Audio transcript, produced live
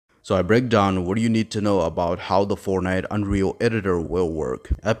So I break down what you need to know about how the Fortnite Unreal Editor will work.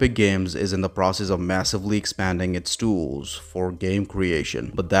 Epic Games is in the process of massively expanding its tools for game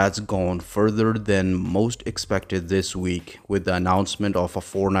creation, but that's gone further than most expected this week with the announcement of a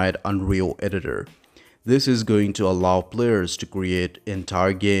Fortnite Unreal Editor. This is going to allow players to create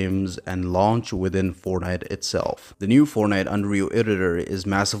entire games and launch within Fortnite itself. The new Fortnite Unreal Editor is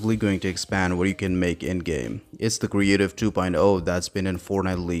massively going to expand what you can make in-game. It's the Creative 2.0 that's been in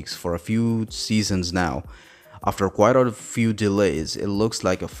Fortnite leaks for a few seasons now. After quite a few delays, it looks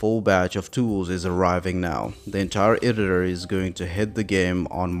like a full batch of tools is arriving now. The entire editor is going to hit the game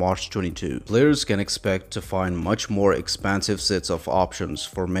on March 22. Players can expect to find much more expansive sets of options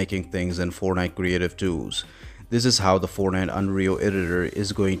for making things in Fortnite Creative Tools. This is how the Fortnite Unreal Editor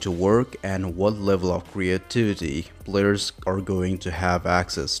is going to work and what level of creativity players are going to have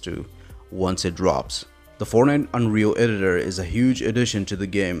access to once it drops. The Fortnite Unreal Editor is a huge addition to the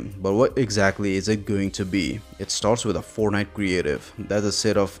game, but what exactly is it going to be? It starts with a Fortnite Creative. That's a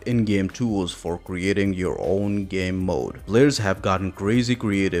set of in-game tools for creating your own game mode. Players have gotten crazy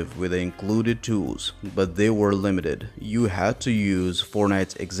creative with the included tools, but they were limited. You had to use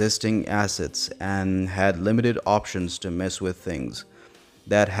Fortnite's existing assets and had limited options to mess with things.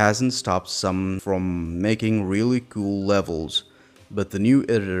 That hasn't stopped some from making really cool levels. But the new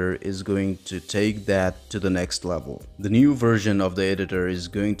editor is going to take that to the next level. The new version of the editor is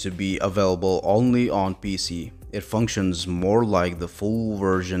going to be available only on PC. It functions more like the full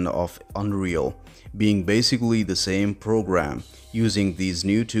version of Unreal, being basically the same program. Using these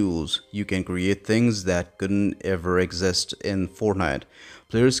new tools, you can create things that couldn't ever exist in Fortnite.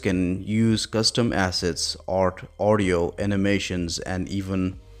 Players can use custom assets, art, audio, animations, and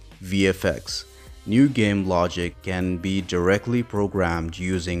even VFX. New game logic can be directly programmed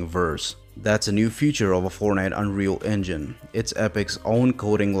using Verse. That's a new feature of a Fortnite Unreal Engine. It's Epic's own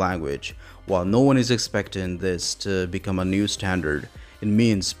coding language. While no one is expecting this to become a new standard, it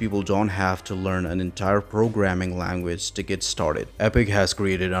means people don't have to learn an entire programming language to get started. Epic has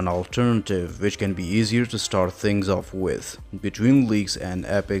created an alternative which can be easier to start things off with. Between leaks and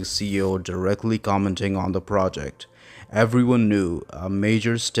Epic's CEO directly commenting on the project, everyone knew a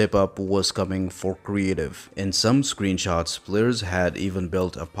major step up was coming for creative. In some screenshots, players had even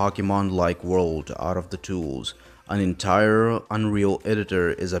built a Pokemon-like world out of the tools. An entire Unreal Editor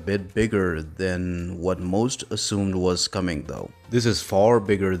is a bit bigger than what most assumed was coming though. This is far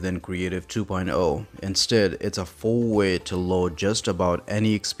bigger than Creative 2.0. Instead, it's a full way to load just about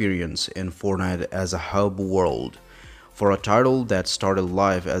any experience in Fortnite as a hub world. For a title that started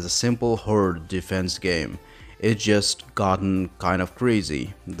life as a simple horde defense game, it's just gotten kind of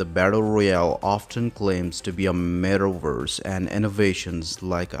crazy. The Battle Royale often claims to be a metaverse, and innovations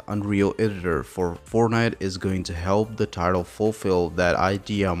like Unreal Editor for Fortnite is going to help the title fulfill that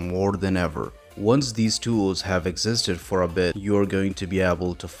idea more than ever. Once these tools have existed for a bit, you're going to be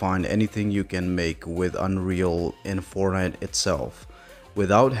able to find anything you can make with Unreal in Fortnite itself.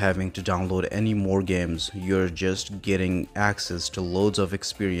 Without having to download any more games, you're just getting access to loads of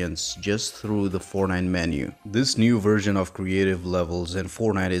experience just through the Fortnite menu. This new version of creative levels in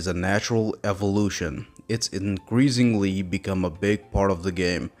Fortnite is a natural evolution. It's increasingly become a big part of the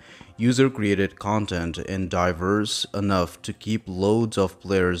game. User-created content is diverse enough to keep loads of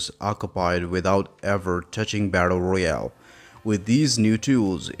players occupied without ever touching Battle Royale. With these new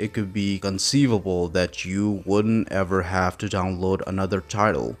tools, it could be conceivable that you wouldn't ever have to download another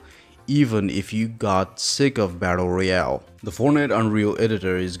title, even if you got sick of Battle Royale. The Fortnite Unreal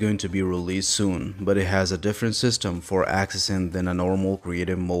Editor is going to be released soon, but it has a different system for accessing than a normal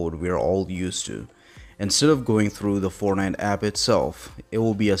creative mode we're all used to. Instead of going through the Fortnite app itself, it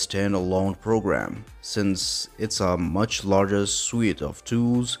will be a standalone program. Since it's a much larger suite of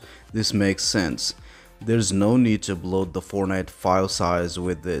tools, this makes sense. There's no need to bloat the Fortnite file size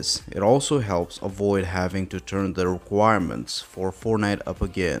with this. It also helps avoid having to turn the requirements for Fortnite up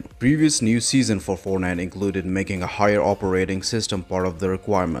again. Previous new season for Fortnite included making a higher operating system part of the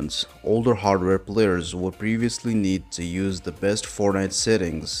requirements. Older hardware players would previously need to use the best Fortnite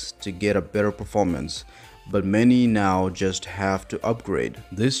settings to get a better performance, but many now just have to upgrade.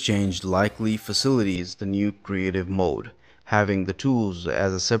 This change likely facilitates the new creative mode. Having the tools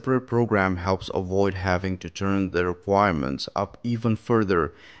as a separate program helps avoid having to turn the requirements up even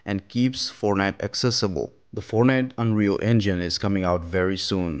further and keeps Fortnite accessible. The Fortnite Unreal Engine is coming out very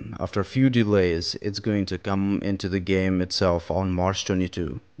soon. After a few delays, it's going to come into the game itself on March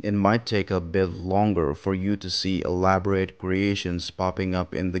 22. It might take a bit longer for you to see elaborate creations popping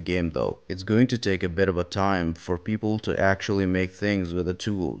up in the game though. It's going to take a bit of a time for people to actually make things with the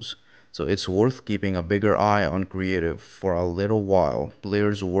tools. So it's worth keeping a bigger eye on creative for a little while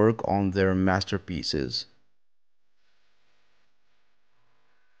players work on their masterpieces.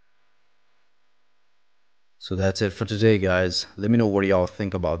 So that's it for today, guys. Let me know what y'all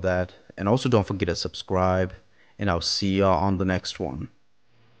think about that. And also don't forget to subscribe, and I'll see y'all on the next one.